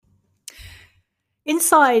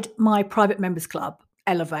Inside my private members club,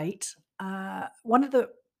 Elevate, one of the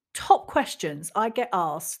top questions I get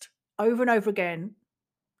asked over and over again,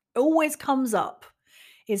 always comes up,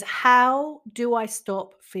 is how do I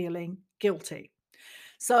stop feeling guilty?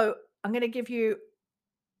 So I'm going to give you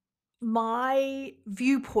my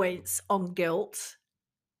viewpoints on guilt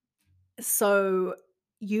so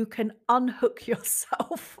you can unhook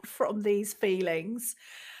yourself from these feelings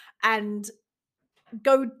and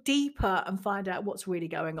go deeper and find out what's really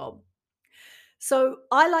going on. So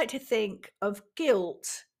I like to think of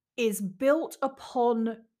guilt is built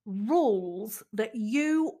upon rules that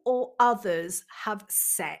you or others have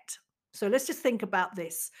set. So let's just think about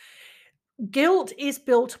this. Guilt is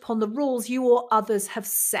built upon the rules you or others have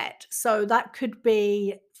set. So that could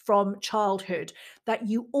be from childhood that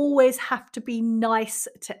you always have to be nice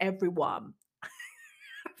to everyone.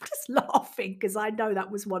 I'm just laughing because I know that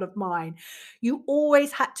was one of mine. You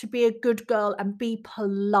always had to be a good girl and be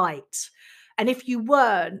polite. And if you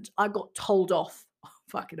weren't, I got told off.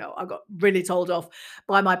 Fucking hell, I got really told off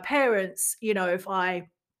by my parents, if I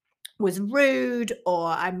was rude or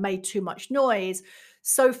I made too much noise.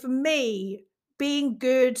 So for me, being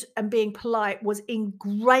good and being polite was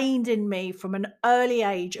ingrained in me from an early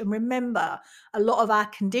age. And remember, a lot of our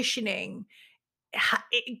conditioning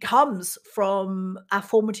it comes from our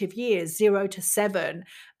formative years, 0 to 7,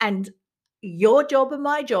 and your job and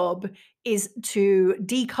my job is to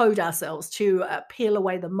decode ourselves, to peel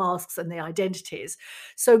away the masks and the identities.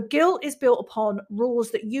 So guilt is built upon rules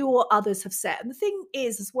that you or others have set. And the thing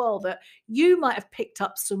is as well that you might have picked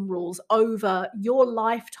up some rules over your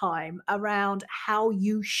lifetime around how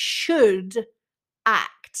you should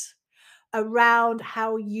act, around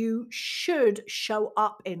how you should show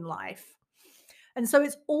up in life. And so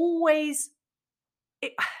it,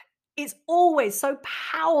 it's always so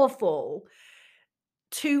powerful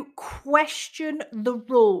to question the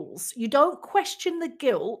rules. You don't question the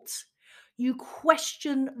guilt, you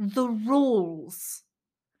question the rules.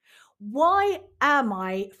 Why am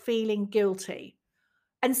I feeling guilty?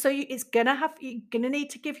 And so you're gonna need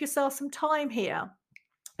to give yourself some time here.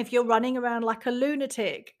 If you're running around like a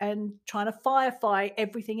lunatic and trying to firefight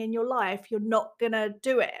everything in your life, you're not gonna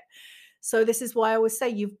do it. So this is why I always say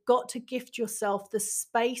you've got to gift yourself the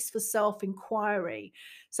space for self-inquiry.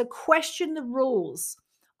 So question the rules.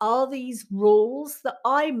 Are these rules that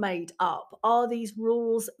I made up? Are these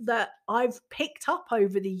rules that I've picked up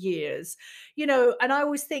over the years? And I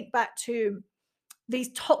always think back to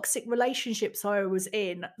these toxic relationships I was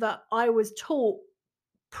in that I was taught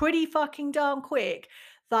pretty fucking darn quick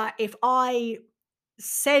that if I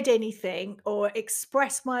said anything or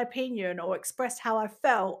expressed my opinion or expressed how I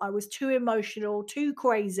felt, I was too emotional, too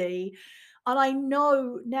crazy. And I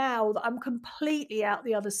know now that I'm completely out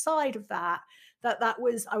the other side of that,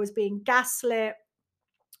 I was being gaslit.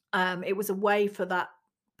 It was a way for that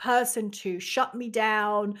person to shut me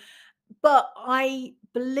down. But I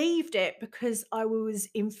believed it because I was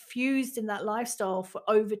infused in that lifestyle for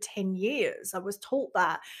over 10 years. I was taught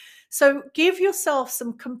that. So give yourself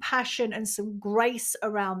some compassion and some grace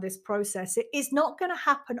around this process. It is not going to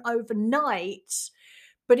happen overnight,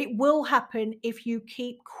 but it will happen if you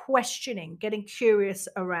keep questioning, getting curious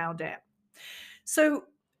around it. So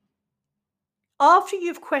after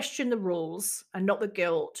you've questioned the rules and not the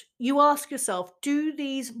guilt, you ask yourself, do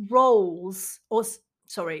these roles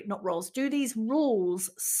sorry, not roles, do these rules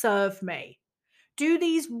serve me? Do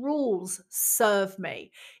these rules serve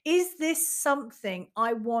me? Is this something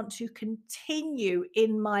I want to continue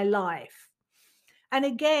in my life? And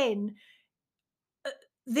again,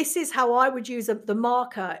 this is how I would use the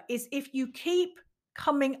marker is if you keep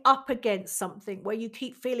coming up against something where you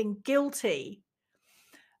keep feeling guilty,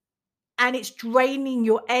 and it's draining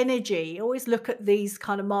your energy. Always look at these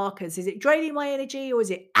kind of markers. Is it draining my energy or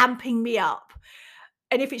is it amping me up?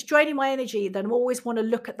 And if it's draining my energy, then I always want to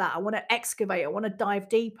look at that. I want to excavate. I want to dive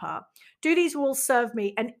deeper. Do these rules serve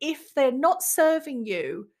me? And if they're not serving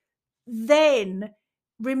you, then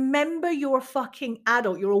remember you're a fucking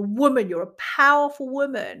adult. You're a woman. You're a powerful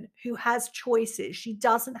woman who has choices. She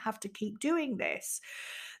doesn't have to keep doing this.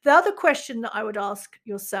 The other question that I would ask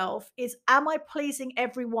yourself is, am I pleasing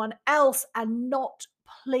everyone else and not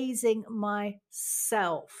pleasing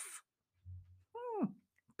myself?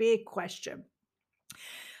 Big question.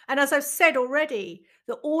 And as I've said already,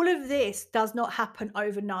 that all of this does not happen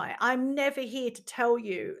overnight. I'm never here to tell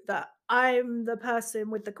you that I'm the person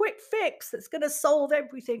with the quick fix that's going to solve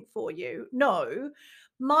everything for you. No,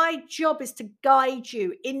 my job is to guide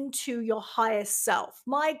you into your higher self.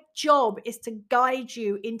 My job is to guide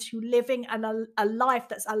you into living a life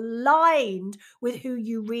that's aligned with who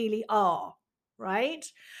you really are, right?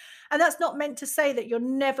 And that's not meant to say that you're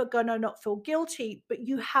never going to not feel guilty, but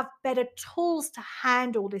you have better tools to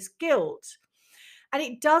handle this guilt. And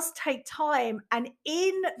it does take time. And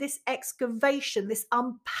in this excavation, this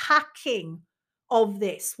unpacking of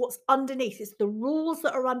this, what's underneath, it's the rules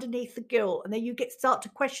that are underneath the guilt. And then you start to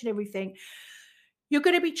question everything. You're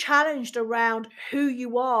going to be challenged around who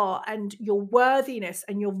you are and your worthiness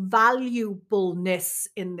and your valuableness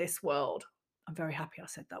in this world. I'm very happy I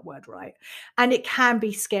said that word right. And it can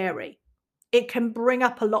be scary. It can bring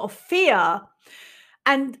up a lot of fear.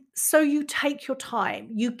 And so you take your time,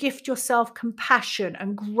 you gift yourself compassion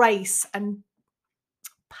and grace and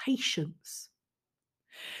patience.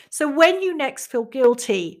 So when you next feel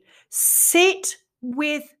guilty, sit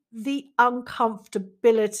with the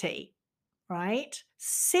uncomfortability, right?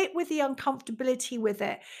 Sit with the uncomfortability with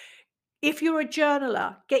it. If you're a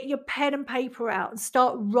journaler, get your pen and paper out and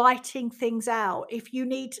start writing things out. If you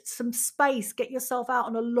need some space, get yourself out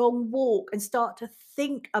on a long walk and start to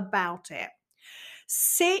think about it.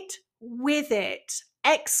 Sit with it,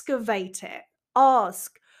 excavate it,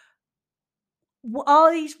 ask,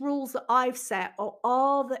 are these rules that I've set,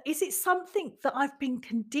 or is it something that I've been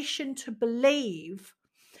conditioned to believe?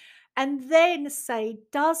 And then say,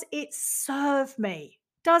 does it serve me?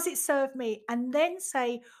 Does it serve me? And then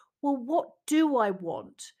say, well, what do I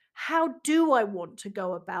want? How do I want to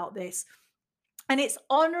go about this? And it's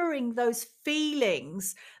honoring those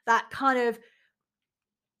feelings that kind of,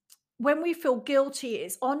 when we feel guilty,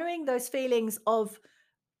 it's honoring those feelings of,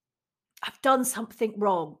 I've done something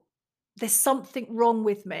wrong. There's something wrong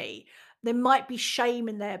with me. There might be shame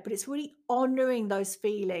in there, but it's really honoring those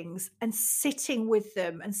feelings and sitting with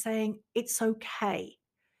them and saying, it's okay.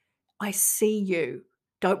 I see you.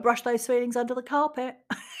 Don't brush those feelings under the carpet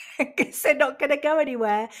because they're not going to go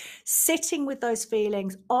anywhere. Sitting with those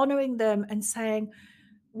feelings, honoring them and saying,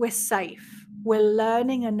 we're safe. We're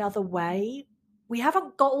learning another way. We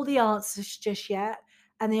haven't got all the answers just yet,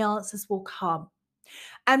 and the answers will come.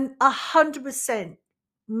 And 100%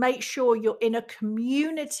 make sure you're in a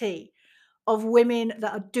community of women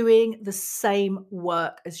that are doing the same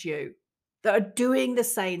work as you, that are doing the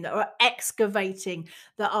same, that are excavating,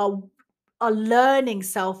 that are learning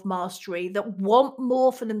self-mastery, that want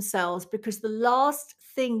more for themselves, because the last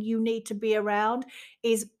thing you need to be around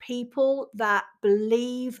is people that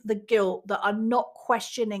believe the guilt, that are not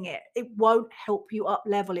questioning it. It won't help you up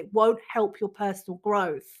level. It won't help your personal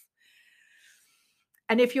growth.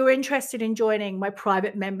 And if you're interested in joining my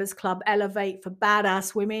private members club, Elevate, for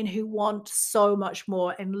badass women who want so much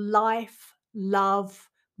more in life, love,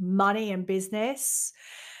 money, and business,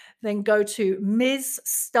 then go to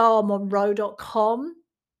MsStarMonroe.com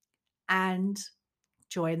and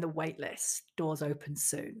join the waitlist. Doors open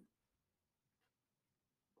soon.